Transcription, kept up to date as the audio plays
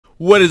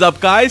What is up,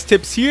 guys?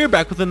 Tips here,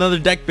 back with another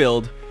deck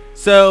build.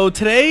 So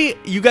today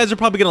you guys are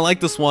probably gonna like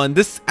this one.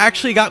 This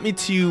actually got me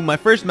to my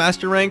first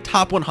master rank,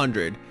 top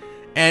 100,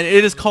 and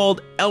it is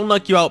called I'll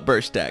Knock You Out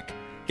burst deck.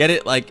 Get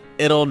it? Like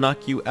it'll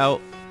knock you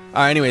out.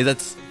 Alright, anyways,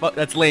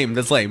 that's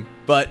lame.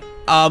 But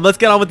let's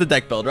get on with the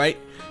deck build, right?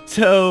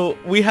 So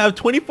we have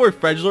 24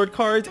 Fredgelord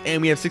cards and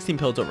we have 16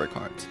 Piltover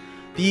cards.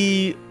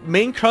 The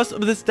main crux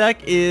of this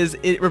deck is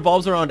it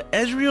revolves around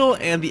Ezreal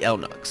and the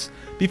Elnuks.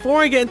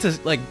 Before I get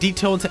into like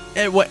detail into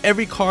what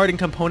every card and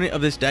component of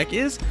this deck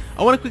is,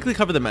 I want to quickly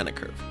cover the mana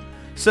curve.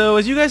 So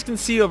as you guys can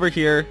see over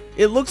here,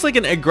 it looks like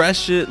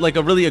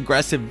a really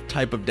aggressive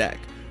type of deck.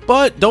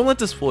 But don't let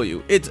this fool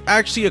you. It's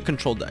actually a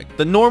control deck.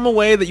 The normal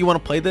way that you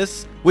want to play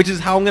this, which is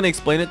how I'm going to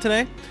explain it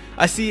today.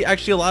 I see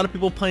actually a lot of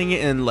people playing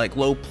it in like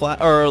low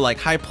plat or like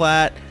high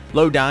plat,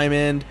 low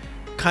diamond,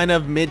 kind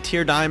of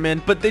mid-tier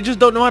diamond, but they just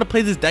don't know how to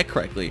play this deck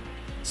correctly.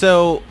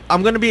 So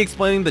I'm going to be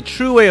explaining the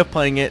true way of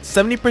playing it.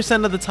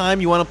 70% of the time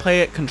you want to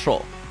play it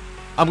control.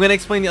 I'm going to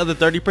explain the other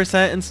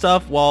 30% and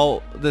stuff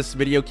while this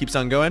video keeps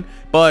on going.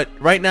 But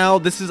right now,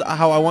 this is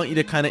how I want you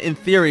to kind of, in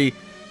theory,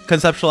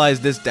 conceptualize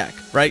this deck,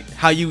 right?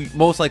 How you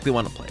most likely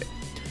want to play it.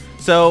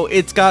 So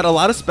it's got a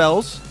lot of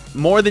spells,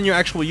 more than your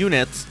actual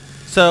units.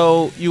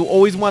 So you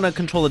always want to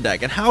control the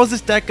deck. And how is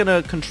this deck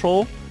going to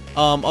control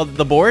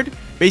the board?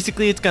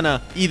 Basically, it's going to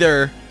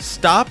either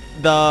stop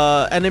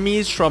the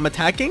enemies from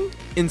attacking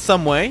in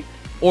some way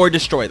or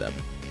destroy them.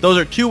 Those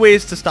are two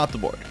ways to stop the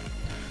board.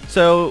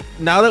 So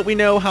now that we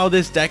know how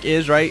this deck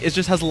is, right, it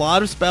just has a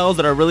lot of spells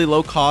that are really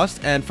low cost,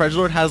 and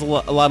Fredgelord has a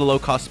lot of low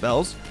cost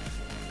spells,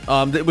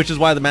 which is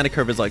why the mana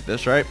curve is like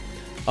this, right?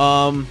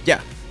 Yeah,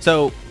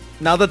 so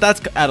now that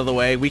that's out of the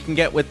way, we can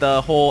get with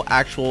the whole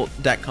actual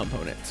deck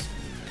components.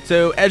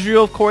 So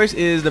Ezreal, of course,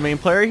 is the main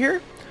player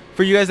here.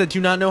 For you guys that do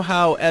not know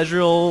how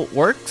Ezreal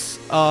works,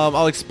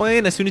 I'll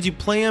explain. As soon as you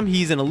play him,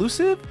 he's an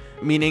elusive,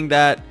 meaning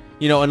that,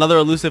 you know, another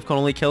elusive can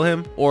only kill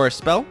him or a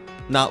spell,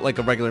 not like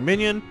a regular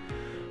minion.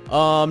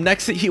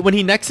 When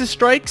he Nexus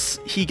strikes,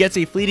 he gets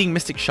a fleeting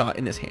Mystic Shot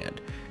in his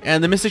hand.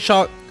 And the Mystic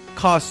Shot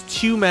costs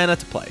 2 mana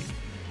to play.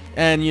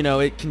 And, you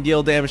know, it can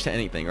deal damage to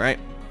anything, right?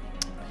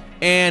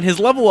 And his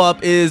level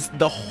up is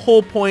the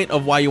whole point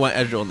of why you want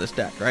Ezreal in this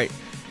deck, right?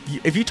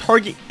 If you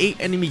target 8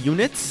 enemy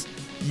units,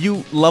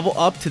 you level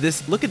up to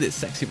this. Look at this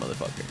sexy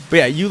motherfucker. But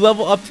yeah, you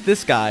level up to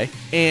this guy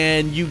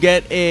and you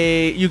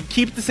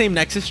keep the same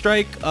Nexus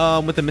strike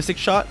with the Mystic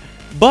Shot,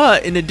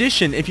 but in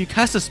addition, if you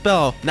cast a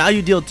spell, now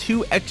you deal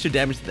 2 extra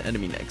damage to the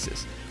enemy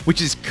Nexus, which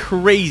is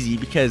crazy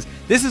because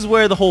this is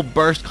where the whole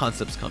burst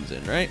concepts comes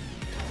in, right?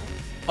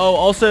 Oh,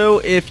 also,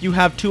 if you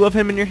have 2 of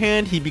him in your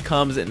hand, he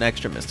becomes an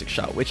extra Mystic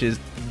Shot, which is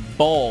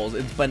balls.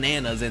 It's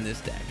bananas in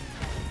this deck.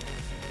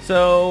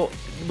 So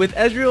with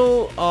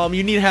Ezreal,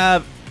 you need to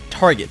have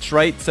targets,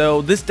 right?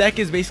 So this deck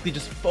is basically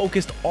just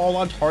focused all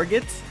on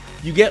targets.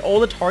 You get all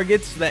the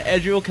targets so that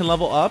Ezreal can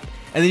level up,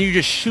 and then you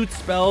just shoot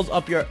spells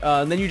up your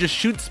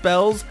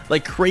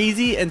like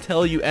crazy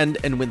until you end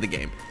and win the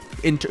game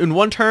in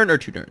 1 turn or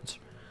 2 turns.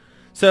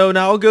 So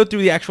now I'll go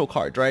through the actual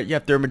cards, right? You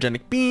have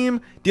Thermogenic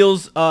Beam,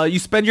 deals you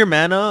spend your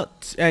mana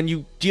and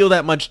you deal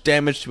that much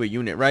damage to a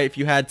unit, right? If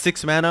you had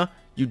 6 mana,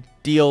 you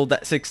deal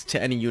that 6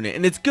 to any unit,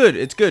 and it's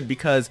good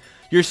because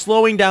you're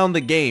slowing down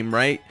the game,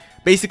 right?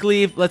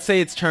 Basically, let's say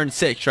it's turn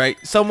 6, right?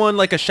 Someone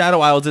like a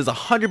Shadow Isles is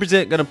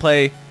 100% gonna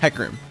play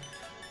Hecarim.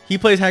 He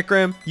plays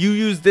Hecarim, you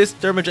use this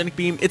Thermogenic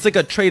Beam, it's like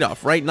a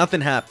trade-off, right?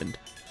 Nothing happened.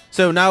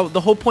 So now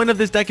the whole point of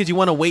this deck is you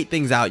want to wait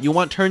things out. You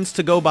want turns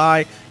to go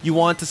by, you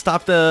want to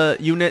stop their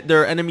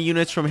enemy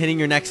units from hitting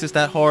your Nexus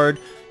that hard.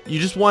 You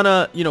just want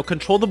to, you know,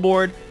 control the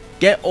board,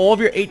 get all of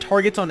your 8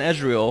 targets on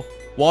Ezreal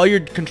while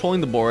you're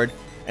controlling the board.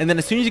 And then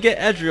as soon as you get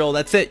Ezreal,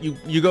 that's it.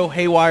 You go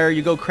haywire,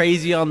 you go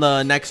crazy on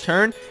the next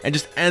turn, and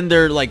just end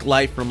their like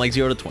life from like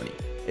 0 to 20.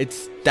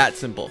 It's that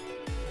simple.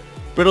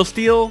 Brittle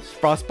Steel,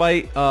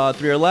 Frostbite,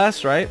 3 or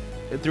less, right?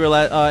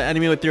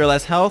 Enemy with 3 or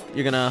less health,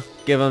 you're gonna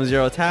give them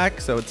 0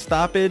 attack, so it's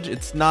stoppage.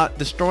 It's not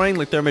destroying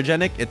like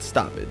Thermogenic, it's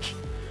stoppage.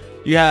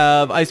 You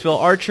have Icewell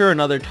Archer,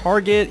 another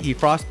target. He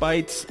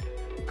Frostbites.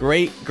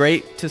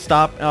 Great to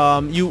stop.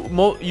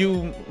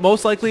 You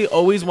most likely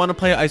always want to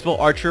play Icewell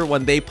Archer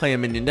when they play a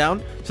minion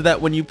down, so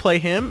that when you play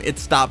him, it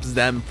stops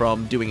them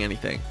from doing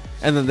anything.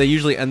 And then they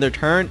usually end their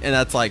turn, and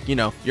that's like, you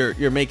know,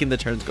 you're making the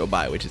turns go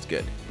by, which is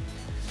good.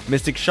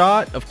 Mystic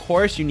Shot, of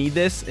course, you need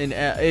this, and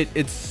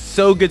it's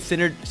so good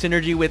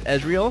synergy with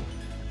Ezreal.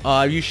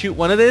 You shoot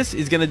one of this,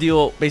 is gonna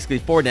deal basically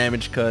 4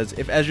 damage, because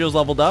if Ezreal's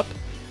leveled up,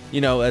 you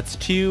know, that's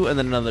 2, and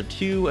then another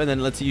 2, and then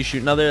let's say you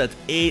shoot another, that's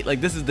 8.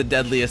 Like, this is the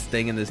deadliest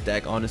thing in this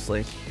deck,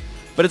 honestly.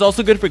 But it's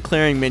also good for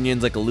clearing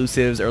minions like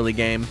elusives early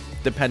game,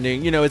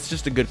 depending, you know, it's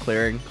just a good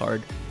clearing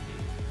card.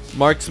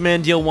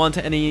 Marksman, deal 1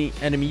 to any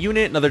enemy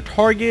unit, another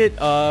target.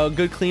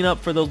 Good cleanup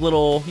for those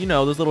little, you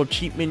know, those little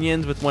cheap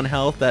minions with 1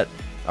 health that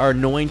are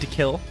annoying to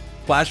kill.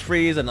 Flash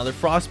Freeze, another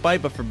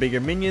Frostbite, but for bigger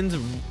minions,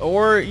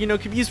 or, you know,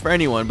 could be used for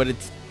anyone, but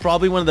it's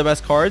probably one of the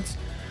best cards.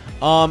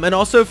 And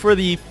also for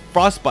the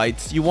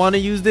Frostbites, you want to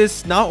use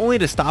this not only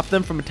to stop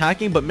them from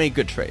attacking, but make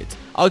good trades.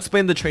 I'll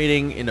explain the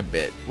trading in a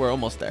bit. We're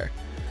almost there.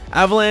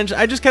 Avalanche,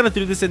 I just kind of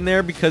threw this in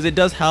there because it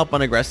does help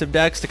on aggressive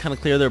decks to kind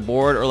of clear their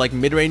board, or like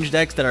mid-range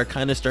decks that are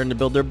kind of starting to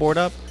build their board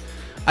up.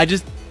 I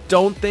just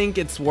don't think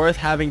it's worth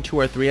having 2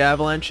 or 3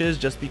 avalanches,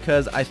 just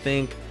because I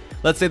think,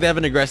 let's say they have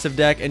an aggressive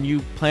deck and you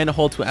plan to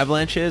hold 2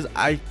 avalanches,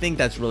 I think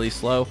that's really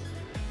slow.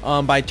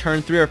 By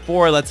turn 3 or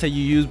 4, let's say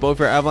you use both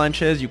your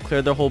avalanches, you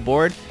clear their whole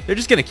board, they're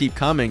just gonna keep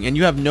coming and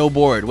you have no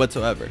board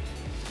whatsoever.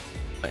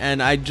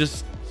 And I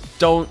just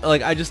don't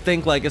like, I just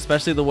think like,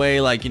 especially the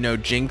way like, you know,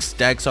 Jinx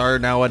decks are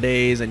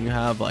nowadays, and you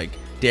have like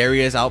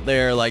Darius out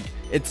there, like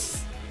it's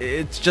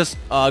just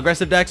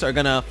aggressive decks are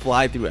gonna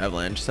fly through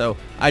Avalanche. So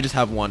I just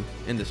have 1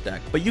 in this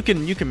deck, but you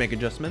can make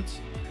adjustments.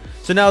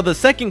 So now the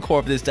second core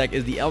of this deck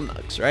is the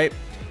Elnuks, right?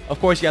 Of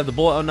course you have the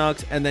Bull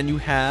Elnuks, and then you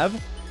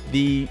have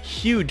the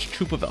huge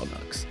troop of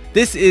Elnuks.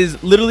 This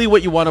is literally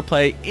what you want to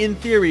play in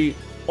theory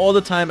all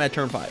the time at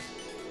turn 5.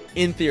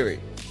 In theory,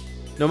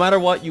 no matter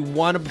what, you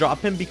want to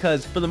drop him,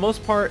 because for the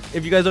most part,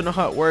 if you guys don't know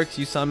how it works,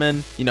 you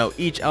summon, you know,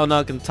 each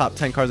Elnuk in the top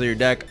 10 cards of your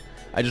deck.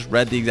 I just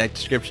read the exact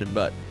description,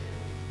 but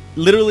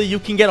literally you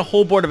can get a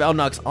whole board of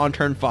Elnuks on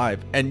turn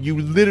 5 and you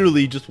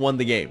literally just won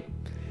the game.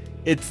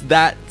 It's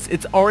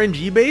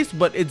RNG based,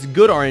 but it's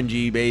good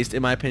RNG based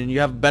in my opinion. You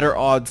have better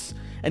odds,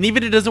 and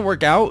even if it doesn't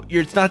work out,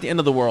 it's not the end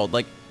of the world.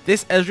 Like,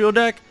 this Ezreal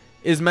deck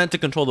is meant to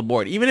control the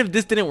board. Even if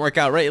this didn't work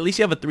out, right, at least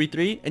you have a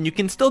 3/3 and you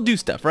can still do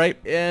stuff, right?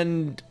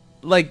 And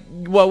like,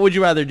 what would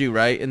you rather do,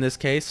 right, in this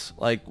case?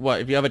 Like, what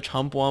if you have a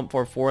Chump Wump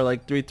for 4,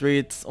 like 3/3?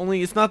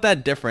 It's not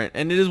that different,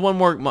 and it is 1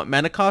 more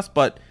mana cost,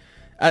 but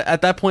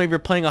at that point, if you're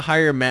playing a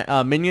higher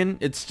minion,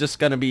 it's just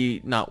gonna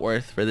be not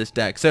worth for this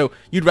deck. So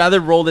you'd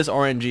rather roll this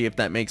RNG, if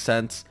that makes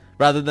sense,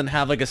 rather than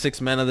have like a 6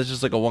 mana that's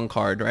just like a 1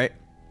 card, right?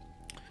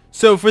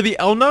 So for the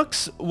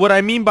Elnuks, what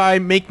I mean by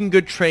making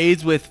good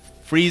trades with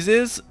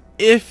freezes,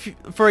 if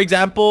for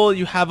example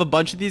you have a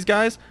bunch of these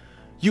guys,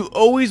 you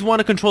always want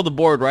to control the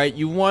board, right?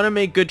 You want to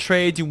make good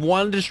trades. You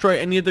want to destroy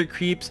any of their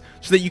creeps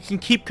so that you can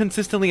keep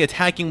consistently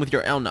attacking with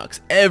your Elnuks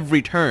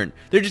every turn.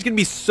 They're just going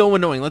to be so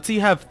annoying. Let's say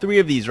you have 3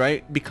 of these,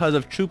 right? Because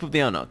of Troop of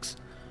the Elnuks.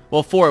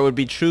 Well, 4 it would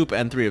be Troop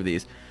and 3 of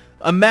these.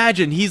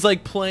 Imagine he's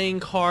like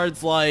playing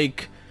cards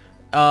like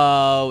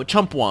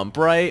Chump Wump,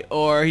 right?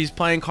 Or he's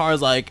playing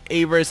cards like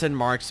Avarice and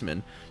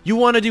Marksman. You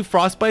want to do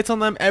Frostbites on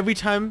them every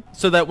time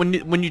so that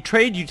when you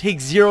trade, you take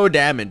 0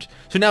 damage.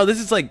 So now this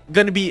is like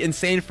going to be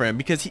insane for him,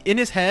 because in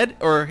his head,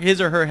 or his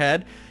or her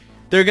head,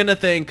 they're going to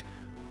think,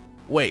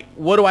 wait,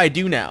 what do I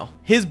do now?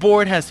 His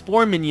board has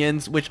 4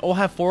 minions, which all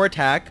have 4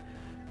 attack,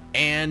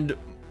 and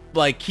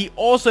like he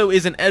also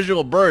is an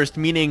Ezreal burst,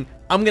 meaning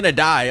I'm gonna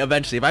die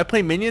eventually. If I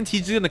play minions,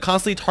 he's just gonna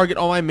constantly target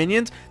all my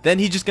minions, then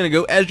he's just gonna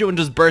go Ezreal and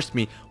just burst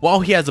me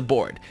while he has a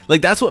board.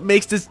 Like, that's what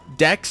makes this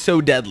deck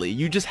so deadly.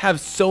 You just have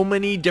so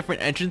many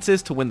different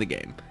entrances to win the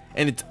game,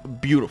 and it's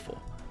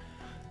beautiful.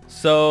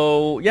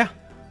 So yeah,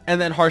 and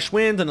then Harsh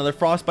Winds, another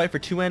Frostbite for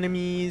 2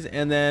 enemies,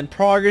 and then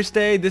Progress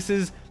Day. This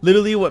is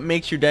literally what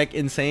makes your deck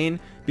insane,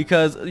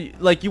 because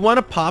like, you want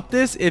to pop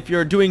this if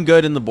you're doing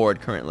good in the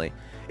board currently.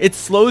 It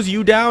slows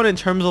you down in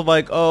terms of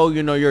like, oh,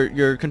 you know,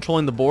 you're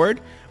controlling the board,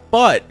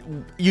 but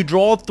you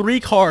draw 3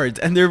 cards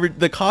and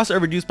the costs are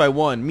reduced by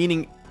 1,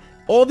 meaning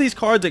all these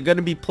cards are going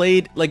to be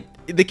played, like,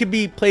 they could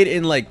be played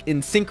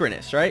in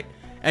synchronous, right?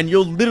 And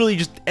you'll literally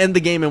just end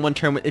the game in 1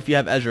 turn if you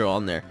have Ezreal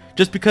on there,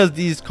 just because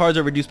these cards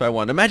are reduced by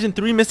 1. Imagine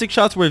 3 Mystic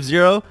Shots worth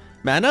 0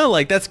 mana,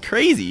 like, that's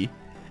crazy.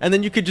 And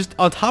then you could just,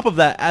 on top of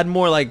that, add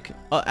more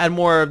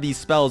of these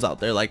spells out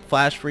there, like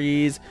Flash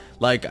Freeze,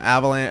 like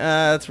Avalanche.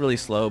 That's really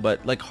slow,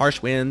 but like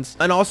Harsh Winds.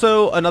 And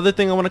also another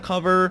thing I want to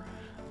cover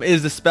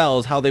is the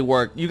spells, how they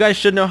work. You guys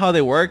should know how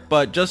they work,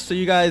 but just so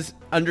you guys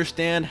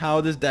understand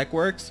how this deck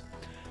works,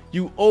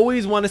 you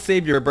always want to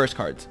save your burst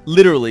cards.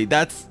 Literally,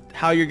 that's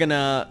how you're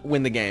gonna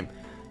win the game.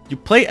 You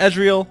play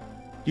Ezreal,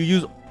 you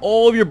use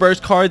all of your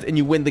burst cards, and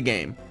you win the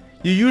game.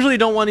 You usually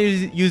don't want to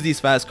use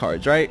these fast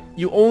cards, right?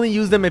 You only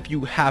use them if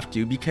you have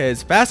to,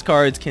 because fast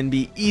cards can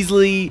be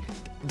easily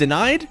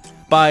denied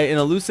by an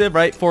elusive,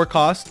 right? 4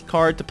 cost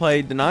card to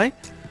play deny,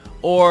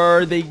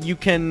 or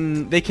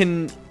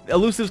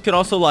elusives could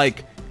also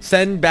like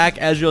send back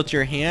Ezreal to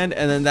your hand,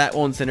 and then that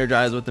won't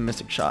synergize with the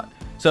Mystic Shot.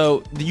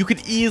 So you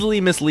could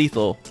easily miss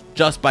lethal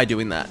just by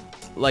doing that,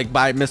 like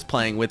by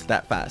misplaying with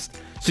that fast.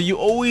 So you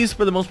always,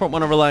 for the most part,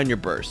 want to rely on your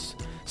bursts.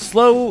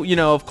 Slow, you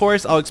know, of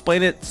course, I'll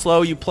explain it.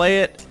 Slow, you play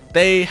it,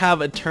 they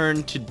have a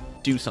turn to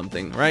do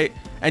something, right?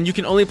 And you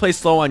can only play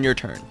slow on your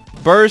turn.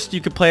 Burst,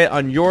 you could play it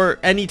on your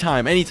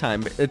anytime.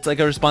 It's like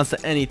a response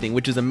to anything,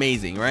 which is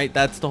amazing, right?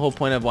 That's the whole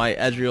point of why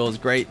Ezreal is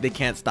great. They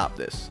can't stop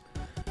this.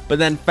 But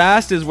then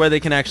fast is where they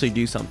can actually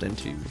do something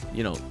to,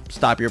 you know,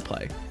 stop your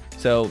play.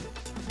 So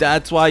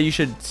that's why you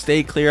should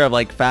stay clear of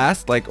like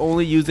fast. Like,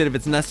 only use it if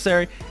it's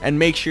necessary, and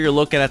make sure you're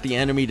looking at the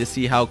enemy to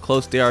see how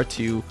close they are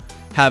to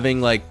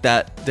having like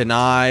that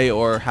deny,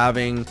 or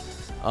having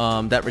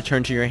that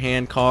return to your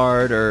hand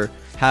card, or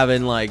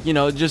having like, you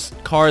know,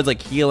 just cards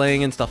like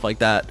healing and stuff like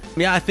that.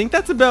 Yeah, I think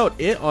that's about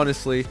it,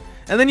 honestly.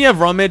 And then you have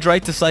Rummage,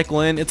 right, to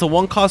cycle in. It's a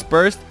 1 cost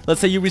burst.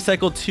 Let's say you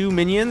recycle 2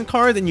 minion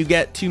cards and you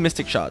get 2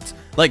 Mystic Shots.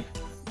 Like,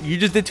 you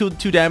just did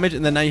 2 damage,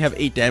 and then now you have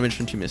 8 damage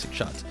from 2 Mystic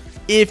Shots.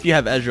 if you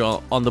have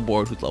Ezreal on the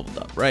board who's leveled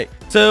up, right?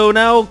 So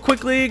now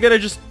quickly gonna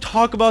just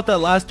talk about that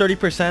last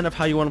 30% of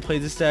how you want to play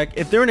this deck.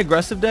 If they're an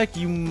aggressive deck,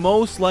 you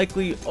most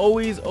likely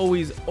always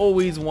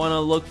want to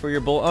look for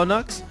your Bull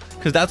Elnux,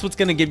 because that's what's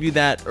gonna give you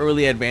that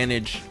early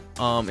advantage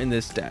in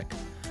this deck.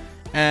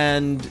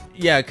 And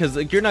yeah, because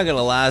like, you're not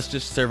gonna last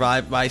just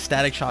survive by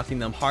static shocking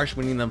them, harsh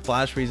winning them,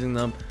 flash freezing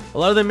them. A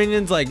lot of the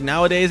minions like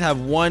nowadays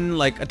have 1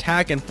 like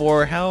attack and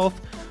 4 health.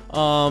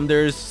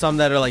 There's some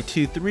that are like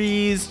 2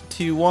 3s,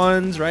 2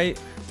 1s, right?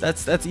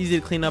 That's easy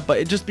to clean up, but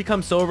it just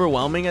becomes so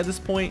overwhelming at this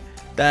point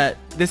that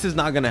this is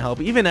not gonna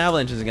help. Even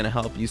Avalanche isn't gonna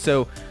help you.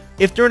 So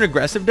if they're an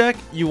aggressive deck,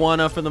 you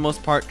wanna, for the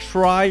most part,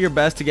 try your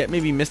best to get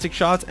maybe Mystic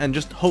Shots and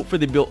just hope for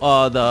the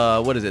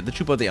what is it? The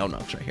Troop of the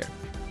Elnux right here.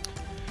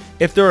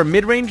 If they're a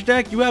mid-range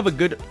deck, you have a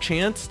good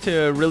chance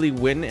to really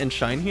win and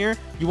shine here.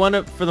 You want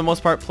to, for the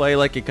most part, play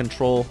like a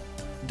control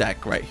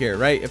deck right here,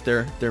 right? If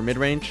they're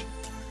mid-range,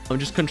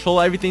 just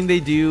control everything they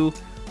do.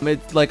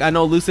 It's like, I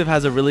know Elusive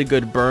has a really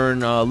good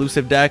burn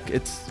Elusive deck.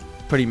 It's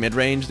pretty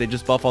mid-range. They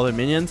just buff all their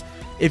minions.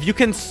 If you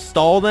can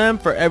stall them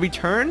for every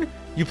turn,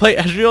 you play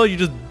Ezreal, you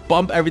just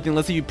bump everything.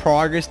 Let's say you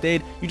progress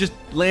state, you just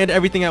land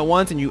everything at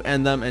once and you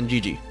end them and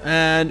GG.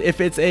 And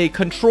if it's a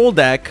control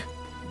deck,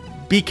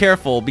 be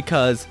careful,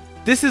 because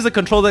this is a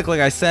control deck, like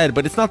I said,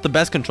 but it's not the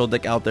best control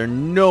deck out there.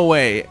 No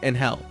way in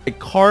hell. Like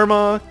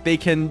Karma, they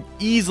can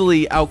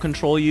easily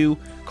out-control you.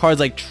 Cards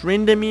like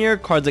Tryndamere,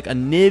 cards like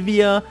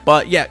Anivia.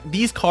 But yeah,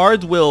 these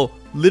cards will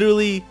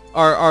literally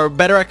are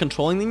better at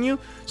controlling than you.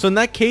 So in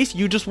that case,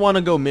 you just want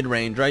to go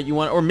mid-range, right? You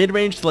want, or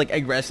mid-range to like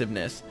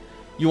aggressiveness.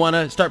 You want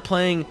to start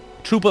playing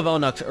Troop of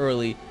Elnux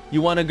early.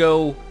 You want to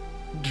go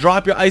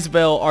drop your Ice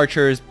Veil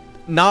archers,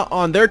 not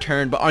on their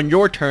turn, but on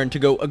your turn to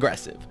go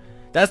aggressive.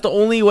 That's the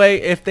only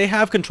way. If they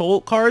have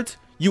control cards,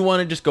 you want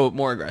to just go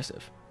more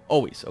aggressive.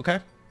 Always, okay?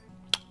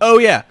 Oh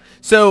yeah.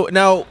 So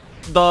now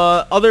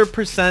the other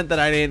percent that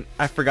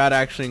I forgot to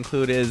actually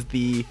include is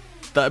the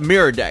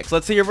mirror decks.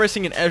 Let's say you're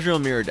versing an Ezreal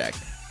mirror deck.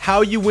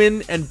 How you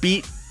win and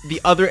beat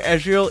the other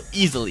Ezreal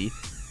easily.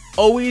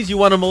 Always you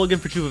want to mulligan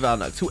for Troop of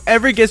Elnux.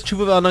 Whoever gets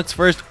Troop of Elnux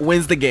first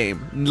wins the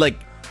game. Like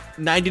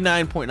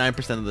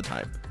 99.9% of the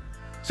time.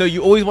 So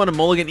you always want to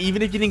mulligan,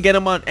 even if you didn't get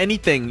him on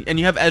anything and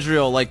you have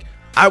Ezreal. Like,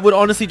 I would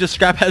honestly just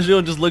scrap Ezreal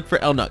and just look for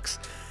Elnux.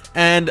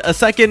 And a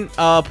second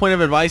point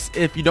of advice,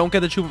 if you don't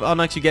get the Troop of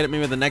Elnux, you get it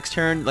maybe the next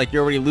turn, like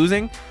you're already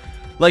losing.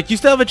 Like, you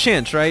still have a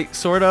chance, right?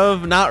 Sort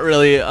of, not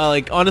really.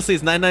 Like, honestly,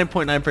 it's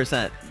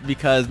 99.9%,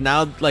 because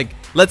now, like,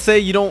 let's say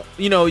you don't,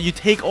 you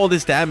take all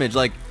this damage,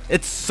 like,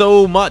 it's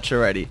so much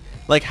already.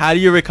 Like, how do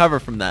you recover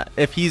from that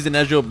if he's an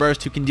Ezreal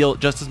burst who can deal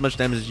just as much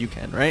damage as you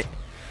can, right?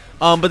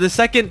 But the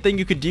second thing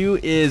you could do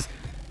is,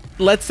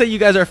 let's say you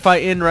guys are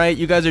fighting, right?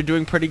 You guys are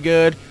doing pretty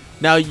good.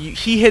 Now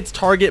he hits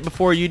target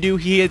before you do.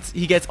 He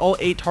gets all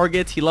 8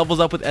 targets. He levels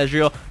up with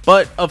Ezreal,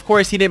 but of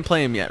course he didn't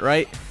play him yet,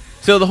 right?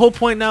 So the whole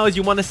point now is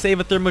you want to save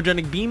a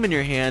thermogenic beam in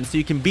your hand so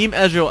you can beam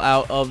Ezreal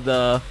out of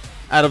the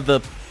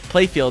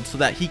playfield so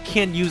that he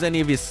can't use any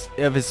of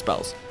his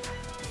spells.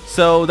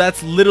 So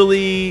that's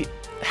literally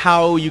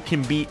how you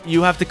can beat.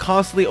 You have to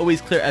constantly always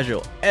clear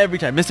Ezreal every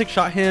time. Mystic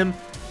Shot him,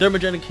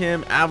 thermogenic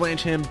him,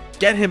 avalanche him,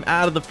 get him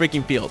out of the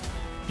freaking field.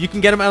 If you can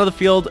get him out of the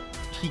field,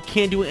 he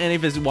can't do any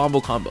of his wombo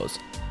combos.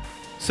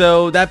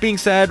 So that being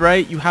said,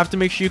 right, you have to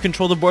make sure you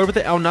control the board with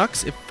the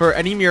Elnux for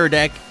any mirror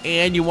deck,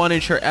 and you want to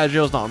ensure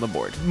Ezreal's not on the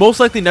board. Most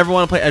likely never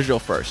want to play Ezreal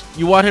first.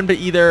 You want him to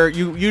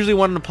you usually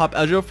want him to pop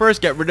Ezreal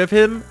first, get rid of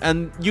him,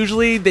 and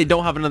usually they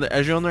don't have another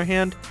Ezreal in their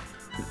hand.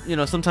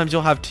 Sometimes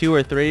you'll have 2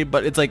 or 3,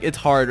 but it's like, it's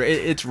hard,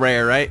 it's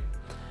rare, right?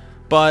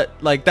 But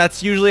like,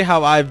 that's usually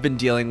how I've been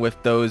dealing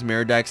with those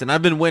mirror decks, and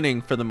I've been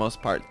winning for the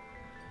most part.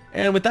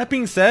 And with that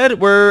being said,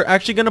 we're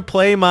actually going to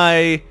play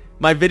my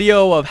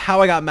video of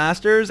how I got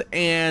masters,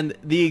 and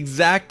the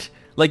exact,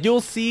 like,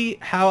 you'll see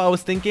how I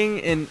was thinking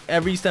in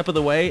every step of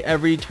the way,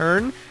 every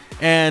turn,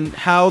 and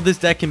how this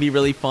deck can be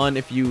really fun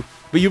but you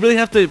really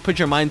have to put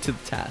your mind to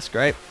the task,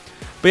 right?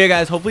 But yeah,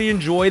 guys, hopefully you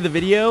enjoy the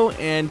video,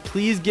 and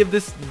please give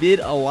this vid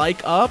a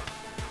like up,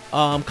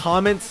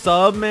 comment,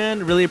 sub,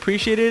 man, really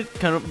appreciate it.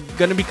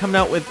 Gonna be coming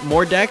out with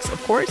more decks,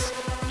 of course,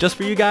 just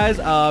for you guys.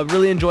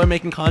 Really enjoy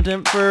making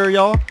content for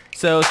y'all,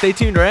 so stay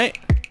tuned, right?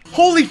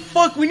 Holy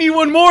fuck, we need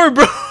one more,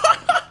 bro.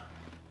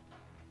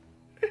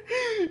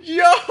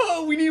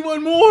 Yo, we need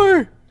one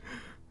more.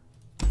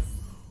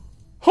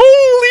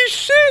 Holy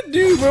shit,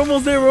 dude. We're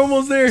almost there. We're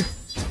almost there.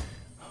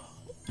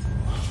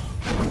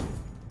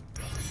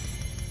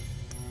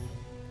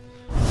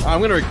 I'm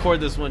going to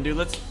record this one, dude.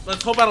 Let's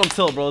hope I don't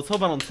tilt, bro. Let's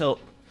hope I don't tilt.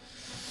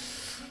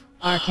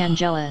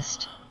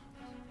 Archangelist.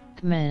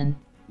 Come in.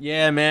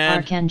 Yeah, man.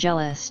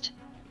 Archangelist.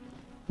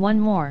 One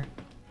more.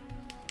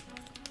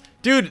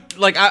 Dude,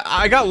 like,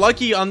 I got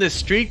lucky on this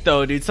streak,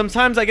 though, dude.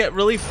 Sometimes I get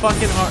really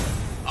fucking hard.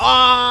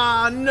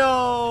 Ah,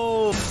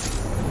 no!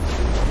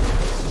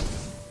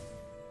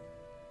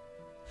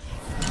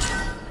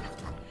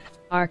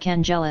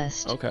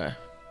 Archangelist. Okay.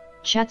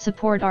 Chat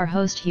support our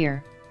host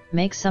here.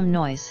 Make some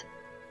noise.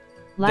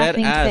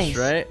 Laughing Dead ass, face.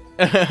 right?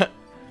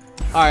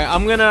 Alright,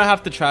 I'm gonna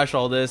have to trash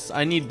all this.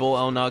 I need Bull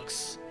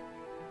Elnux.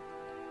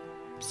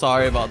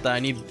 Sorry about that. I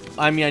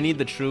need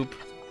the troop.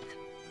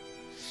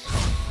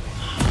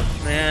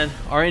 Man,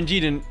 RNG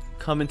didn't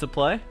come into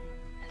play.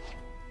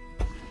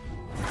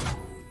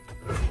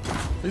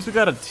 At least we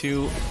got a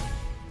 2.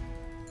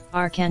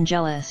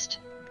 Archangelist.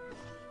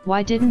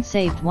 Why didn't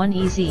saved one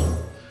easy?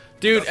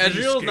 Dude,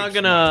 Ezreal's not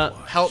gonna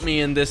help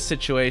me in this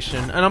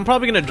situation, and I'm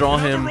probably gonna draw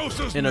him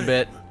in a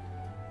bit.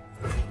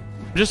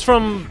 Just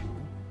from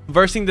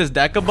versing this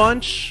deck a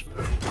bunch,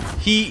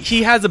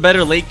 he has a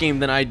better late game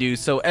than I do,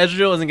 so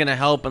Ezreal isn't gonna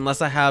help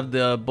unless I have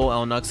the Bull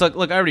Elnux.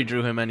 Look, I already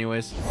drew him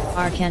anyways.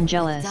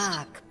 Archangelist.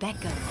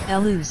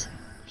 Eluz.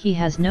 He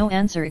has no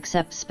answer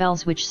except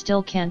spells which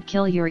still can't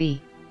kill your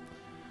E.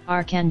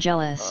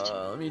 Archangelist.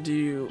 Let me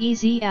do...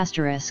 Easy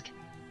asterisk.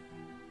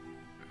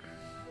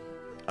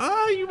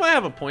 You might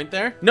have a point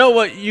there. No,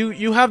 what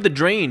you have the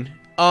drain.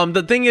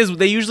 The thing is,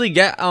 they usually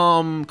get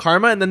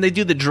karma and then they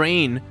do the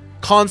drain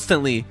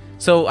constantly,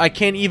 so I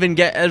can't even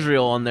get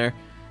Ezreal on there.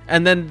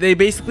 And then they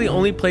basically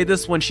only play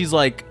this when she's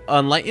like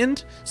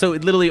enlightened, so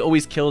it literally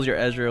always kills your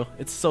Ezreal.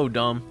 It's so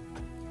dumb.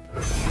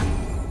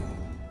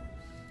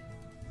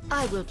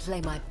 I will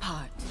play my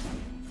part.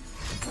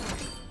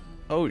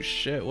 Oh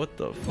shit! What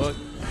the fuck?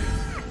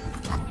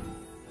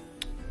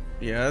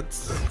 Yeah,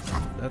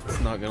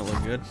 that's not gonna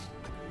look good.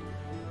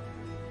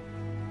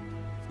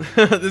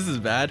 This is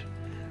bad.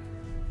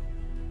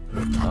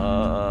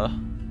 I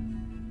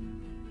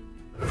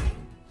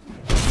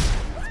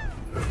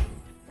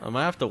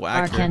might have to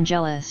whack her.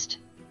 Archangelist.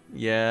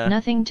 Yeah.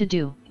 Nothing to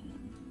do.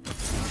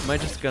 I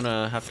might just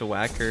gonna have to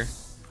whack her.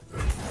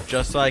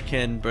 Just so I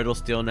can Brittle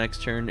Steel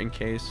next turn in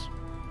case.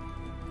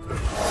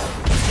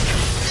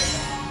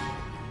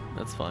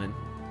 That's fine.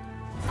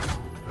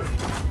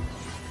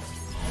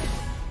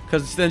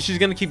 Cause then she's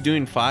gonna keep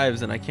doing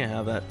 5s and I can't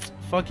have that.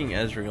 Fucking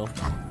Ezreal.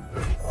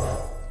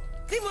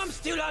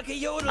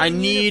 I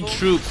need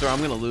troops or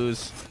I'm gonna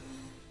lose.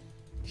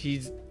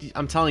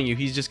 I'm telling you,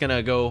 he's just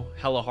gonna go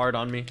hella hard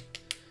on me.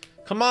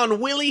 Come on,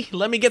 Willy,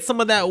 let me get some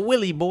of that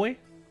Willy, boy.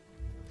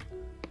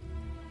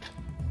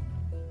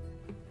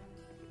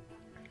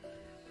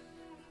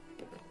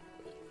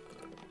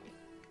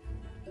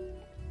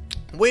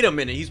 Wait a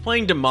minute, he's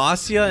playing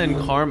Demacia and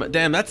Karma.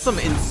 Damn, that's some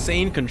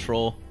insane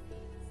control.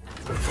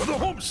 For the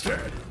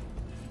homestead.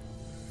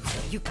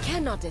 You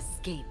cannot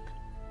escape.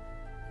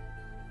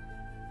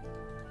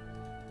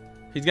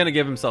 He's gonna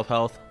give himself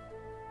health.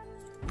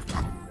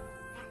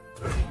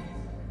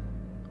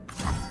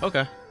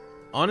 Okay.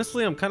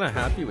 Honestly, I'm kind of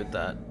happy with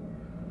that.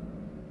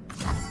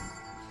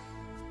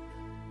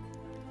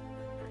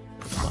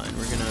 That's fine.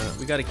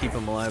 We gotta keep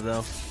him alive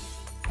though.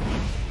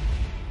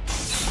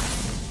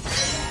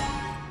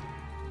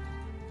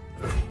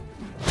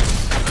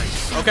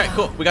 Okay,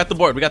 cool. We got the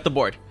board.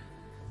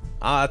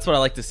 That's what I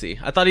like to see.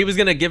 I thought he was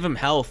gonna give him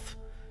health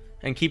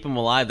and keep him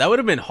alive. That would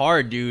have been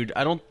hard, dude.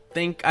 I don't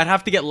think I'd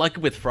have to get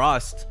lucky with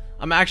Frost.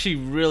 I'm actually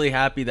really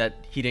happy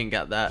that he didn't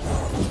get that.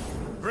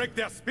 Break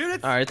their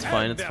spirits. Alright, it's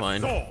fine, it's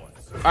fine. Swords.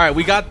 Alright,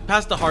 we got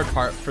past the hard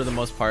part for the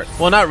most part.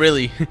 Well, not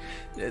really.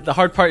 The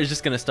hard part is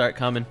just gonna start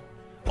coming.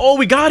 Oh,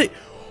 we got it!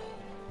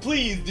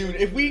 Please, dude,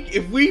 if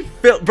we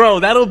fill, bro,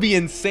 that'll be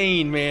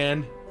insane,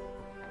 man.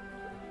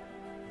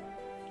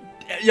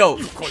 Yo,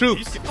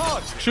 troops.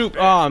 Troop.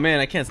 Oh man,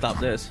 I can't stop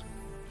this.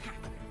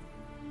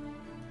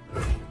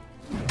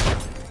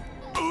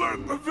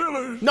 Alert the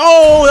village.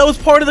 No, that was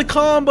part of the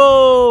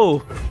combo.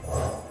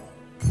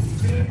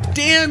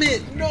 Damn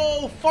it!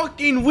 No,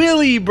 fucking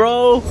Willy,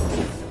 bro.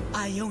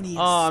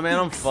 Oh man,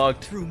 I'm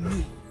fucked.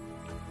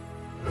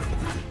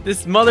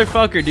 This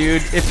motherfucker,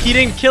 dude. If he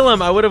didn't kill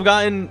him, I would have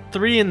gotten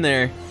 3 in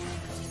there.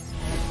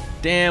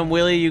 Damn,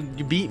 Willy, you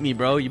beat me,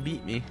 bro. You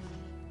beat me.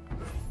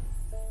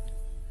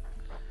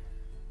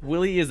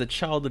 Willy is a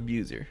child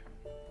abuser.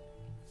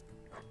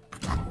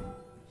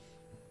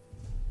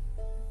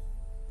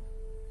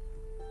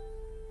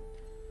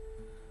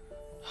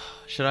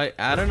 Should I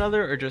add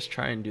another or just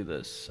try and do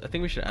this? I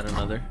think we should add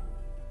another.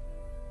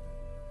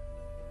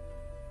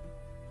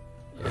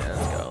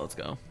 Yeah, let's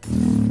go.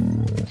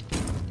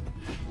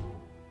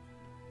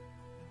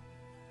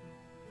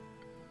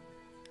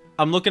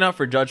 I'm looking out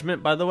for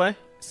Judgment, by the way.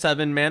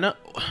 7 mana.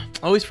 I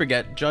always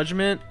forget.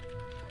 Judgment,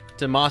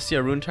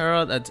 Demacia,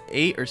 Runeterra. That's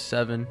 8 or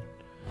 7.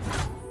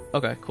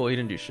 Okay, cool. He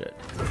didn't do shit.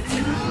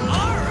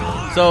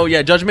 So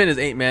yeah, Judgment is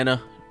 8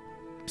 mana.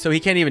 So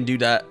he can't even do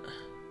that.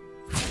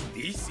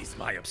 This is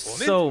my opponent.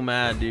 So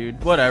mad,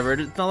 dude. Whatever.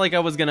 It's not like I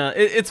was gonna.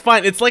 It's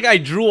fine. It's like I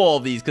drew all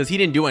of these because he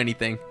didn't do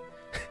anything.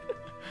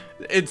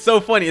 It's so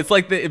funny. It's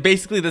like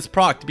basically this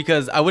procced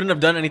because I wouldn't have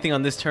done anything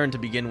on this turn to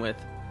begin with.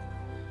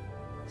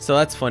 So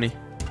that's funny.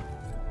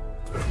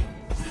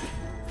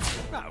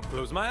 I'll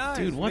close my eyes.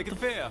 Dude, what Make the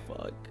it fair.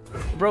 fuck?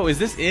 Bro, is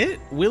this it?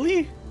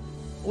 Willy?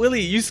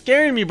 Willy, you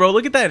scaring me, bro.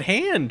 Look at that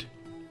hand.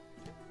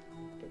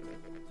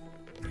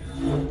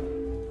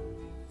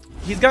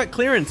 He's got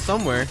clearance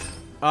somewhere.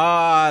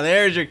 Ah,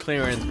 there's your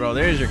clearance, bro.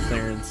 There's your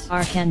clearance.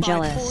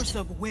 Archangelist.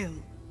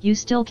 You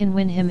still can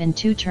win him in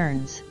 2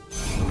 turns.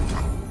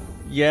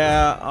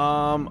 Yeah,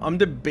 I'm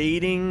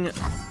debating.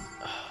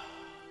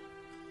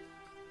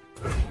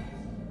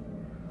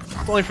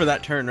 It's only for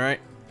that turn, right?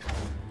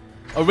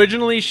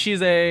 Originally,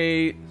 she's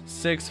a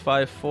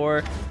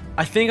 6/5/4.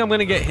 I think I'm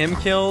gonna get him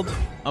killed.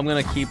 I'm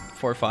gonna keep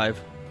 4/5.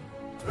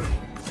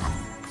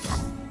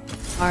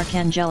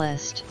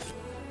 Archangelist.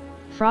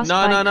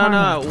 Frostbite No.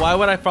 Karma. Why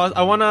would I frost?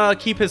 I want to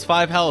keep his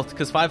 5 health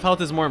because 5 health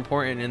is more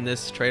important in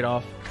this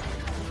trade-off.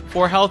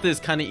 4 health is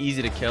kind of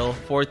easy to kill.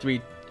 4,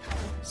 3,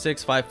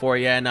 6, 5, 4.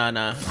 Yeah,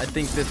 nah. I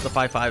think the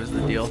 5/5 is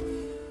the deal.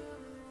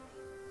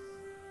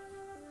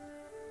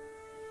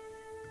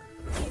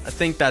 I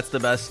think that's the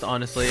best,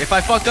 honestly. If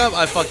I fuck up,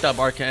 I fucked up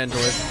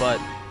Archangelist,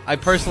 but I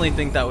personally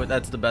think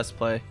that's the best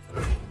play.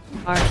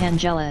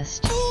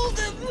 Archangelist.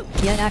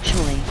 Yet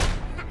actually.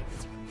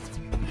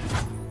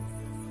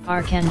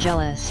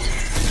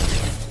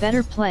 Archangelist.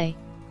 Better play.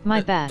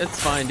 My bad. It's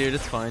fine, dude.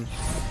 It's fine.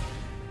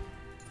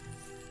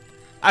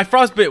 I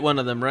frostbit one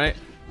of them, right?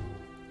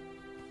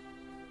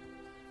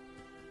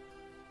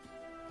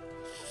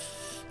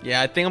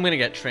 Yeah, I think I'm gonna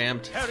get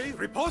trammed. Harry,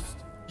 riposte.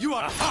 You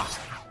are hot.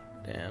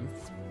 Damn.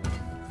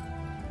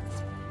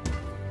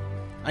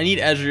 I need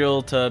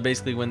Ezreal to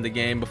basically win the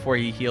game before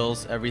he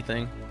heals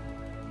everything.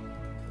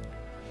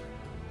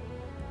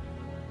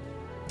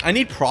 I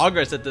need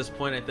progress at this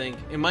point, I think.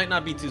 It might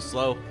not be too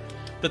slow.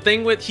 The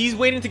thing with, he's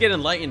waiting to get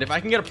enlightened. If I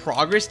can get a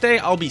progress day,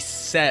 I'll be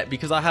set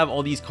because I have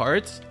all these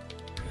cards.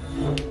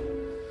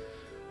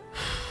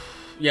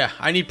 Yeah,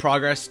 I need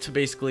progress to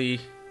basically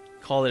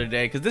call it a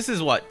day. Because this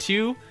is what,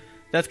 2?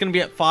 That's going to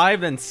be at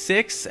 5, then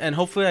 6. And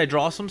hopefully I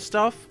draw some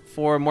stuff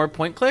for more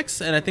point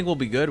clicks. And I think we'll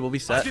be good. We'll be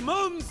set.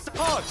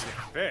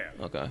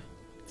 Okay,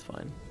 it's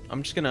fine.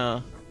 I'm just going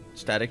to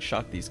static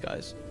shock these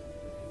guys.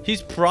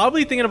 He's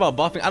probably thinking about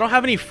buffing. I don't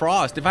have any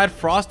frost. If I had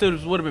frost,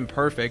 it would have been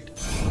perfect.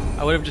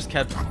 I would have just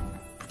kept...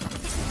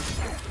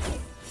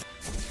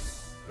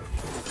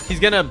 He's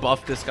gonna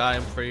buff this guy,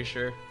 I'm pretty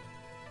sure.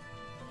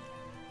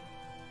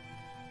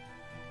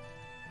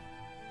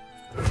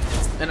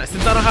 And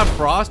since I don't have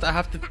frost, I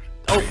have to...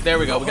 Oh, there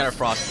we go. We got our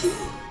frost.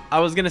 I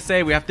was gonna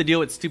say we have to deal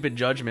with stupid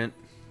judgment.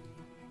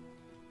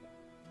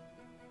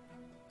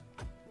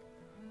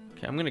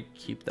 Okay, I'm gonna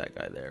keep that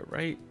guy there,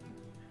 right?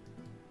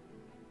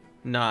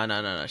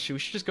 Nah. We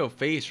should just go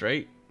face,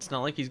 right? It's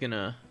not like he's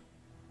gonna...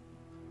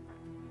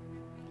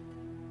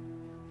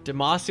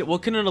 Demacia,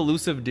 what can an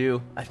elusive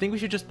do? I think we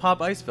should just pop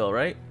Icefill,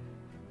 right?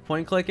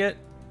 Point click it,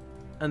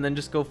 and then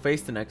just go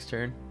face the next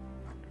turn.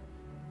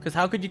 Because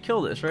how could you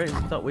kill this, right?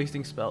 Without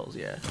wasting spells,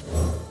 yeah.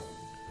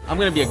 I'm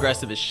gonna be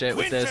aggressive as shit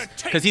with this.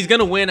 Because he's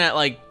gonna win at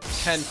like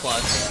 10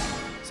 plus.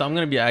 So I'm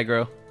gonna be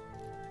aggro.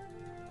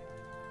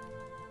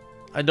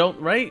 I don't,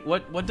 right?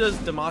 What does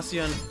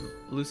Demacia and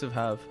elusive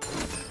have?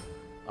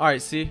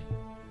 Alright, see?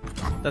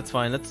 That's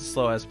fine. That's a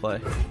slow ass play.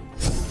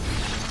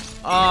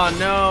 Oh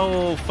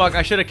no! Fuck,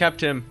 I should have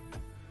kept him.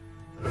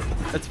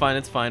 It's fine,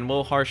 it's fine.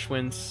 We'll harsh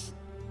winds.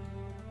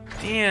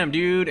 Damn,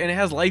 dude. And it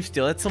has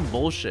lifesteal. That's some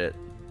bullshit.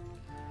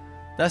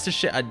 That's the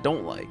shit I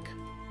don't like.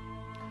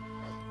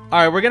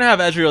 Alright, we're gonna have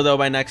Ezreal though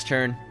by next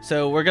turn.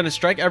 So we're gonna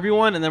strike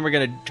everyone and then we're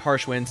gonna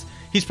harsh winds.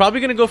 He's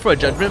probably gonna go for a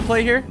judgment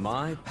play here.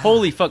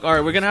 Holy fuck.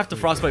 Alright, we're gonna have to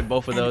frostbite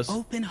both of those.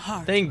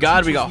 Thank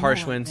God we got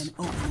harsh winds.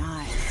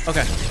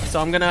 Okay,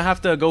 so I'm gonna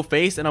have to go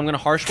face and I'm gonna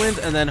harsh winds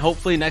and then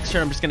hopefully next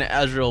turn I'm just gonna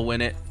Ezreal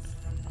win it.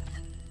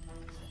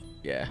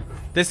 Yeah.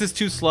 This is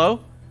too slow.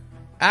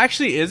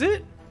 Actually, is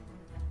it?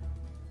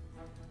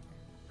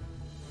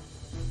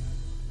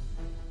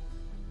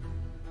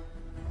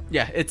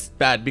 Yeah, it's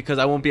bad because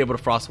I won't be able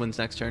to frost winds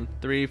next turn.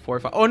 3,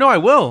 4, 5. Oh no, I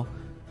will.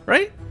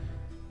 Right?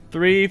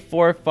 3,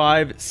 4,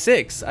 5,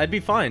 6. I'd be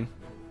fine.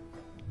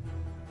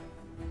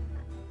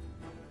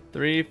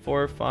 3,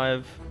 4,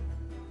 5.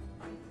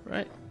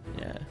 Right?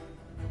 Yeah.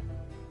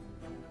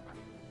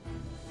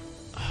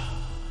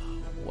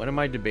 What am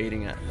I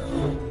debating at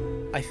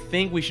though? I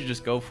think we should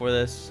just go for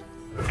this.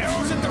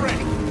 Arrows at the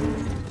ready.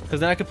 Because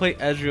then I could play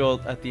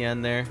Ezreal at the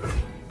end there.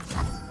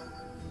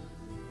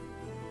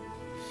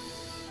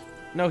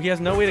 No, he has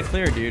no way to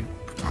clear, dude.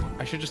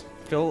 I should just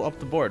fill up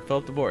the board. Fill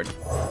up the board.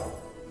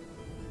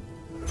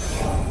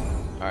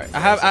 Alright,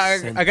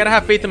 I gotta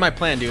have faith in my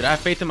plan, dude. I have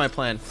faith in my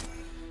plan.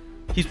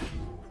 He's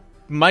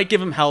might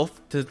give him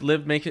health to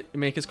live,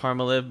 make his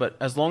karma live, but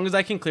as long as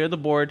I can clear the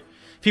board.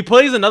 If he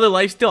plays another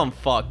lifesteal, I'm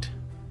fucked.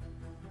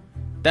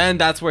 Then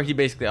that's where he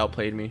basically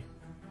outplayed me.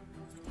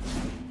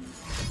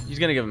 He's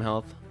gonna give him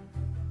health.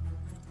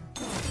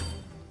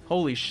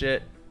 Holy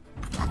shit.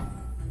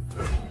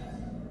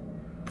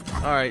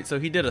 Alright, so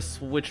he did a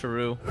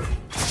switcheroo.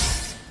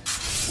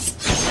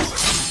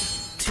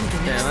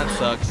 Damn, that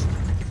sucks.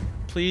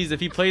 Please, if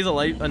he plays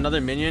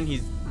another minion,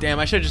 he's... Damn,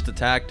 I should have just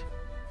attacked.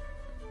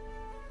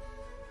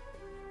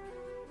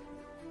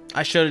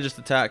 I should have just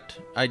attacked.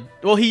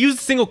 Well, he used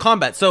single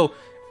combat, so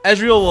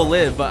Ezreal will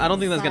live, but I don't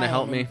think that's gonna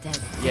help me.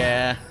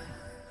 Yeah.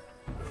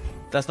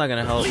 That's not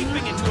gonna help.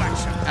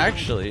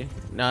 Actually,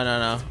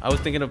 no. I was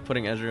thinking of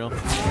putting Ezreal.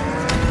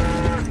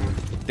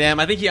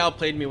 Damn, I think he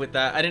outplayed me with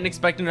that. I didn't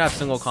expect him to have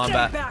single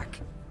combat.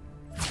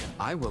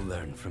 I will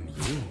learn from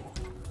you.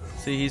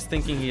 See, he's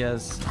thinking he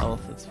has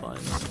health. It's fine.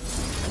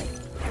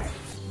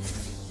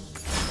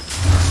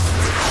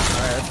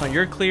 that's fine.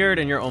 You're cleared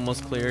and you're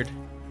almost cleared.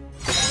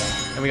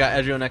 And we got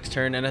Ezreal next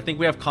turn, and I think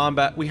we have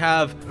combat. We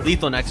have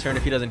lethal next turn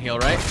if he doesn't heal,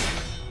 right?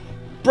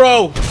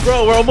 Bro,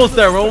 we're almost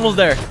there. We're almost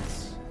there.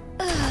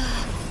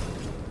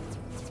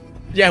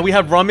 Yeah, we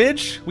have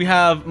Rummage. We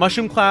have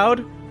Mushroom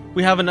Cloud.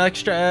 We have an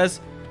extra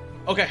as.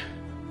 Okay,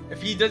 if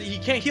he does, he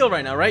can't heal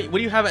right now, right? What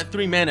do you have at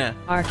 3 mana?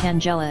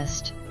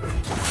 Archangelist.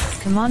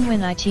 Come on,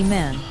 win IT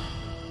man.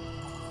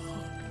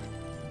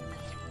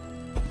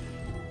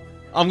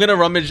 I'm gonna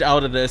Rummage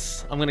out of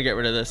this. I'm gonna get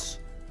rid of this.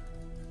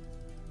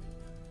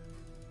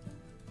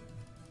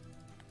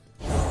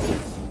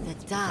 The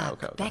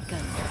dark Okay.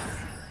 beckons.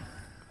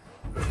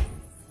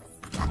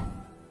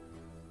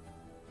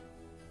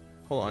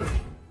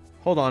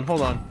 Hold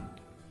on.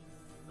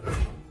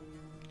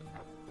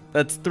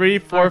 That's 3,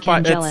 4,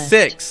 5. That's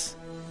 6.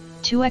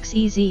 2x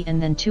easy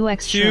and then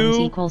 2x shrooms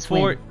equals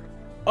 4. win.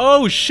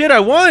 Oh shit! I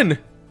won.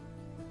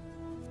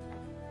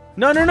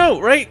 No,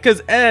 right?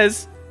 Because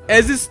Ez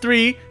is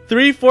 3,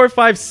 3, 4,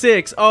 5,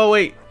 6. Oh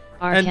wait,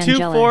 and 2,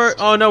 4.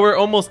 Oh no, we're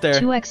almost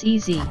there. 2x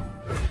easy.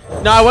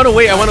 No, I want to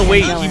wait.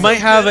 He might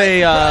have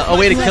a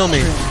way to kill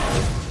me.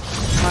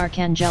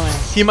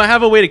 Archangelist. He might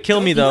have a way to kill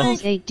me though.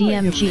 Equals 8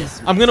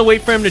 DMG. I'm gonna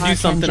wait for him to do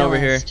something over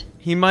here.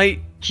 He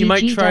might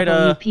try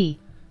to. GGWP.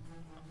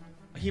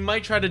 He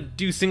might try to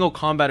do single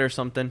combat or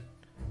something.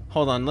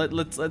 Hold on.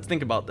 Let's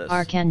think about this.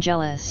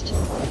 Archangelist.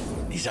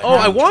 Oh,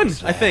 I won.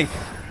 I think.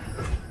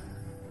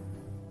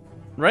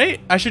 Right?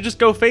 I should just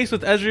go face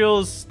with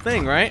Ezreal's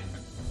thing, right?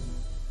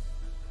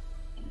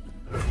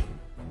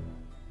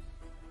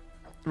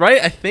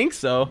 Right? I think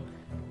so.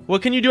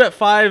 What can you do at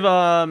 5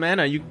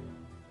 mana? You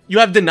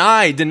have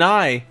deny.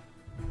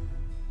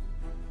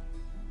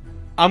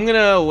 I'm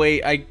gonna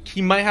wait.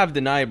 He might have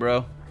deny,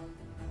 bro.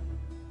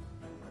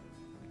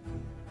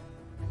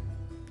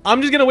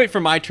 I'm just gonna wait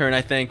for my turn,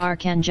 I think.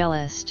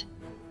 Archangelist.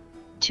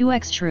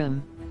 2x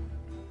shroom.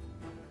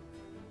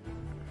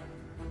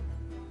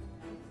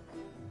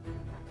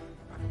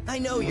 I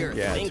know you're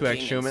Yeah, thinking 2x and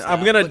shroom. stuff,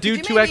 I'm gonna but do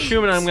could you 2x maybe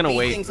shroom and I'm gonna speed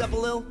wait. things up a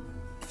little?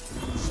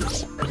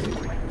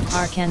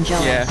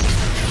 Archangelist. Yeah.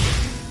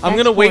 I'm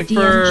gonna wait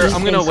for.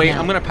 I'm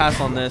gonna pass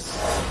on this.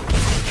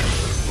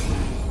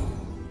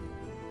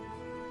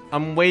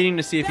 I'm waiting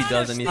to see if he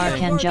does anything.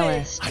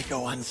 Archangelist. I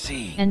go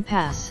unseen. And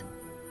pass.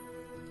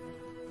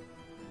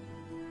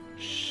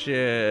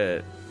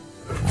 Shit.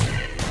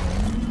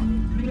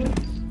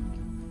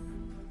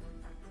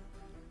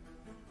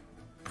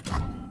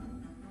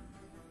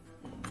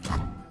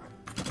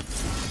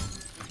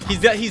 He's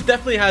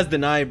definitely has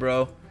deny,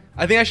 bro.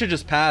 I think I should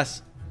just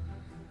pass.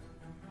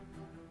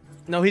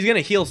 No, he's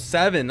gonna heal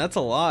 7. That's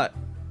a lot.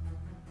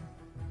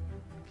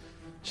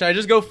 Should I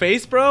just go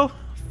face, bro?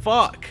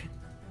 Fuck.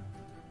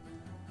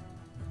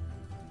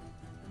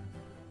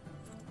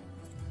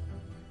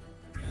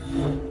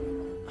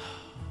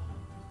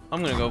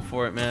 I'm gonna go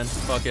for it, man.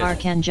 Fuck it.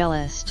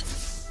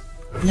 Archangelist.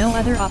 No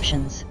other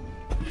options.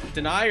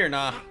 Deny or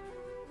nah?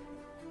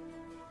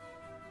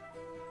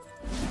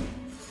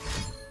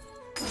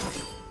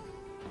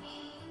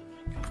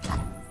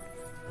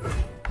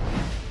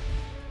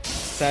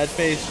 Sad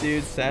face,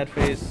 dude. Sad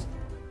face.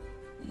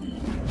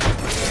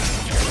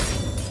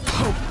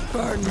 Hope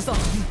burns on.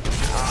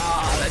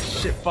 Ah, that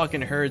shit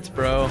fucking hurts,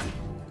 bro.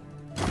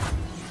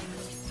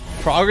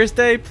 Progress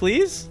day,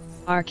 please?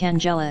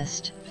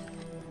 Archangelist.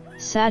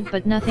 Sad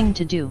but nothing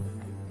to do.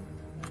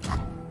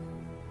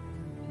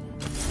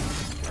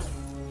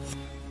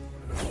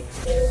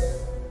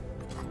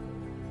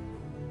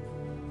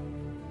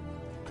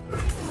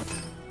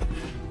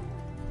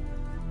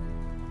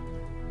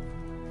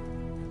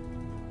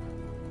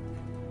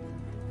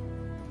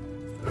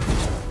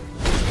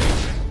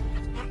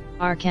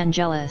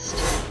 Archangelist.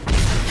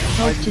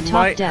 Hope to I top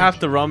might deck. have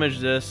to rummage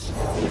this.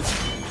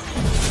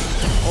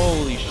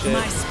 Holy shit.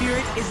 My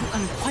spirit is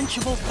an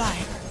unquenchable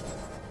fire.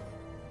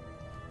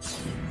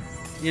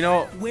 You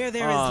know, Where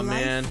there is oh life,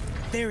 man.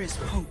 there is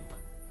hope.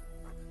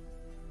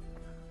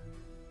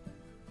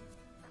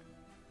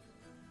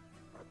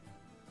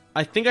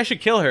 I think I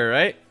should kill her,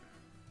 right?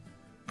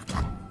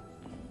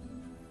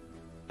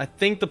 I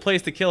think the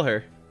place to kill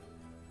her.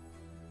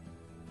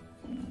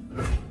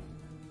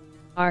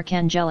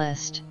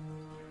 Archangelist.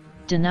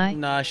 Deny.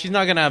 Nah, she's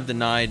not gonna have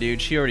deny,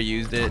 dude. She already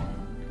used it.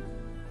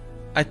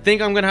 I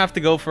think I'm gonna have to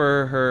go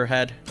for her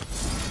head.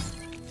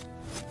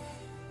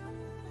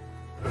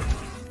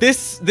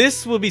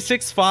 This will be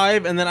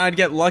 6-5, and then I'd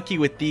get lucky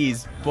with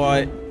these,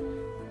 but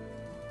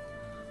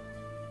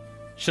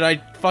should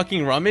I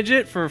fucking rummage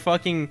it for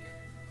fucking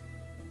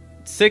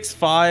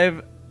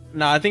 6-5?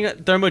 Nah, I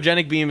think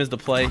thermogenic beam is the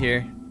play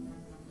here.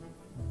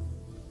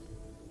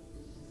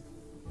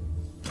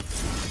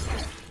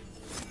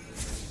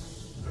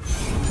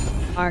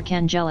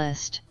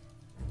 Archangelist.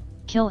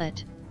 Kill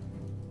it.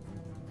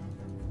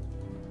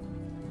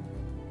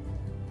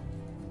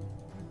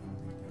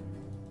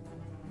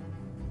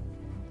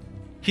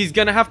 He's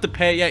gonna have to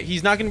pay. Yeah,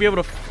 he's not gonna be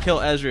able to kill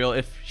Ezreal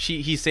if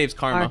he saves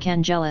Karma.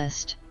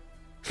 Archangelist.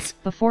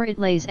 Before it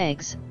lays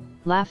eggs.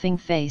 Laughing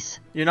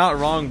face. You're not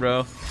wrong,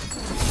 bro.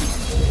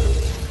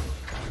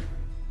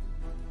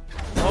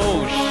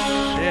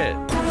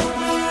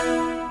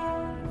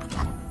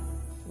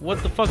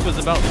 What the fuck was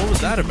about? What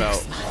was that about?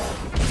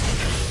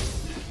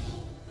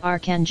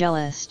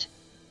 Arcangelist.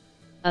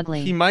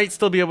 Ugly. He might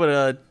still be able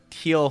to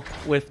heal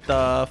with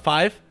 5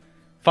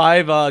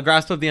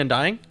 Grasp of the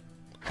Undying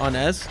on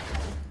Ez.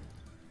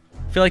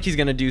 I feel like he's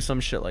gonna do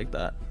some shit like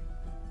that.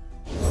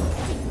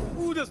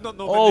 Who does not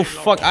know Oh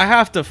fuck, I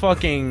have to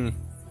fucking...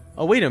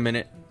 Oh wait a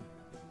minute.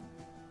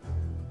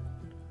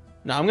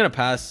 Nah, I'm gonna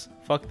pass.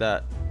 Fuck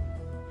that.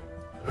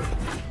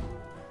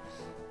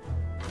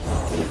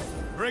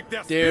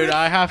 Dude,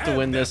 I have to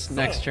win this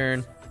next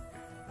turn.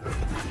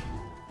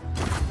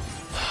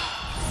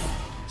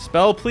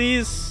 Spell,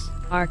 please.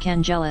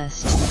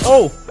 Arcangelist.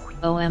 Oh!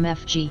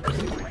 OMFG.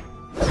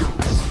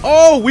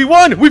 Oh, we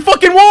won! We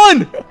fucking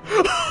won!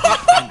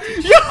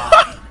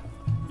 Yeah!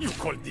 You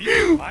call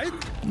this fight?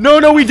 No,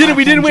 no, we didn't.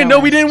 We didn't win. No,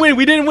 we didn't win.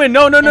 We didn't win.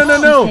 No, no, no,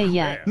 no,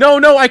 no. No,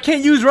 no, I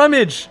can't use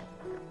rummage.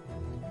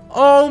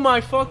 Oh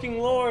my fucking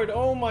lord.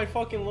 Oh my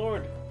fucking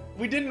lord.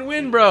 We didn't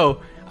win,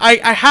 bro. I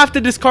have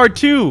to discard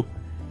 2.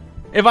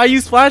 If I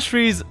use Flash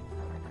Freeze,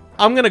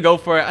 I'm gonna go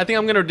for it. I think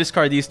I'm gonna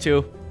discard these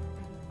 2.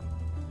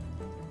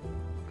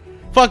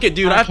 Fuck it,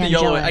 dude. I have to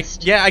YOLO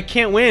it. Yeah, I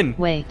can't win.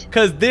 Wait.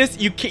 Cause this,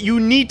 you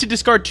need to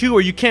discard 2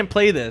 or you can't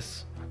play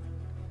this.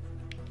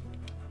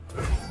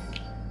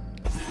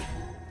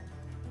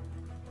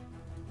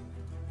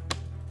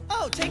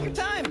 Oh, take your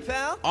time,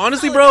 pal.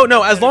 Honestly, bro,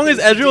 no. As long as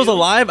Ezreal's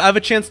alive, I have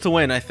a chance to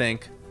win, I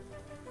think.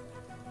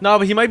 No,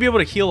 but he might be able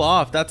to heal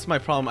off. That's my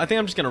problem. I think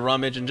I'm just gonna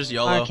rummage and just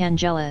YOLO.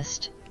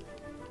 Arcangelist.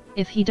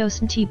 If he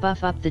doesn't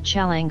buff up the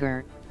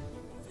Challenger.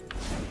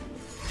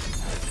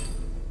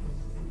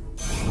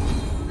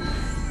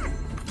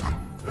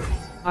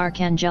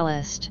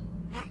 Arcangelist.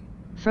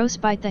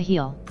 Frostbite the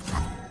heal.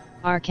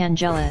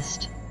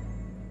 Arcangelist.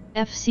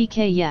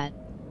 FCK yet.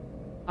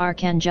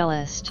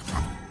 Arcangelist.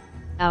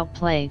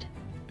 Outplayed.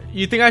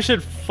 You think I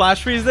should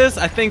Flash Freeze this?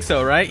 I think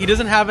so, right? He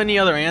doesn't have any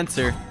other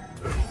answer.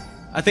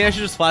 I think I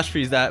should just Flash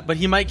Freeze that, but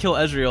he might kill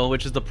Ezreal,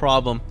 which is the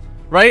problem.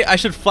 Right? I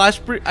should Flash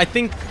Freeze. I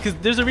think, because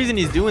there's a reason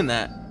he's doing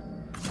that.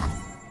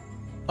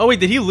 Oh, wait,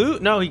 did he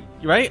loot? No, he,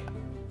 right?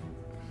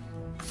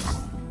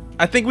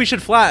 I think we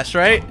should Flash,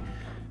 right?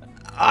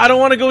 I don't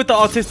want to go with the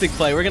autistic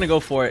play. We're going to go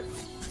for it.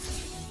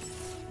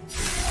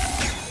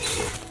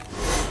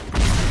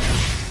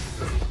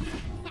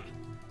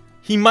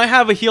 He might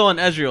have a heal on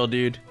Ezreal,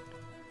 dude.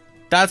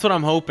 That's what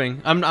I'm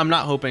hoping. I'm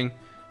not hoping.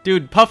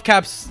 Dude, Puff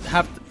Caps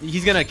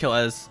he's going to kill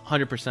Ez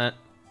 100%.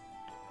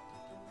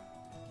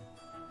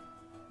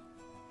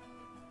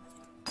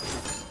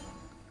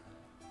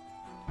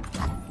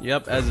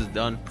 Yep, Ez is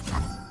done.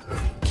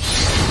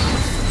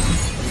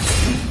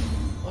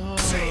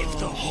 Save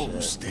the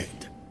homestead.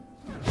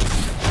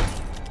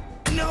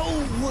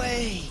 No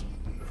way.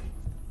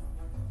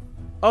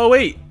 Oh,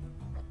 wait.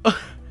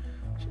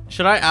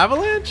 Should I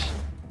Avalanche?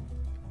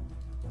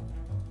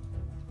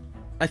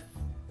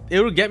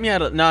 It would get me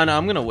out of... No,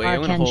 I'm going to wait.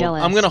 I'm going to hold.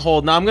 I'm going to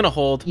hold. No, I'm going to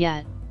hold.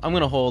 Yeah. I'm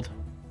going to hold.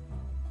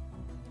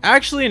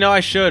 Actually, no,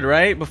 I should,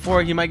 right?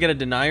 Before he might get a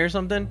deny or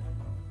something.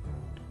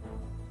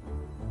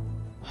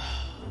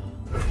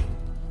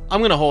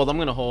 I'm going to hold. I'm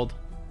going to hold.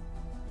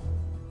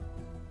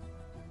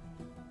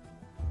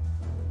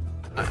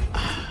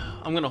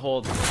 I'm going to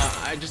hold.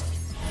 I just...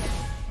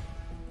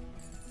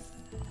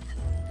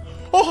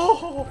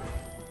 Oh!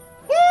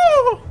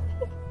 Oh!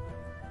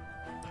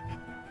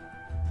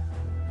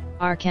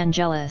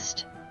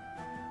 Arcangelist.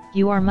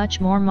 You are much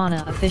more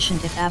mana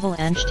efficient if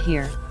avalanched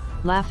here.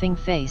 Laughing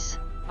face.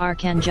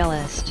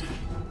 Arcangelist.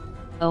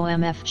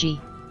 OMFG.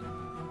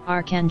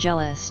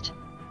 Arcangelist.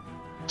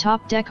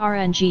 Top deck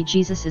RNG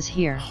Jesus is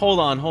here. Hold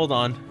on, hold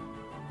on.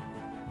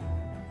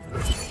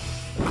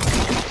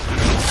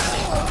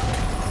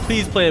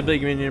 Please play a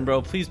big minion,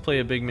 bro. Please play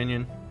a big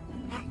minion.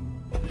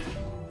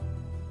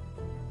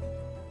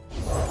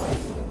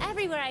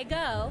 Everywhere I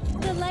go,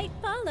 the light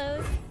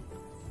follows.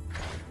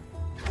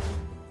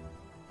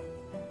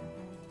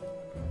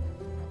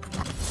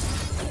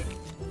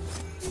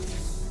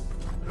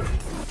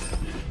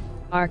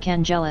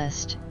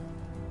 Arcangelist.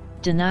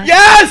 Deny.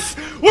 Yes!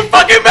 We're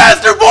fucking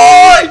Master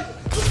Boy!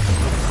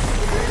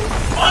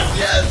 Fuck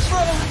yes, bro!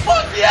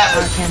 Fuck yes!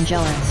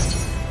 Arcangelist.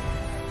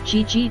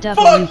 GGWP.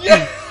 Fuck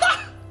yeah!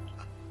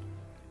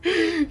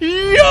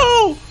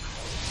 Yo!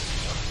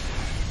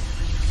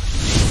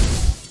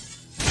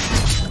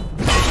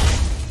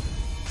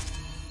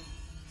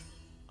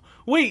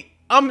 Wait,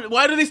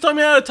 why do they start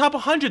me out of top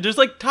 100? There's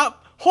like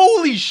top...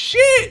 Holy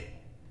shit!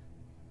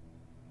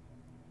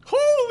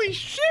 Holy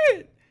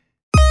shit!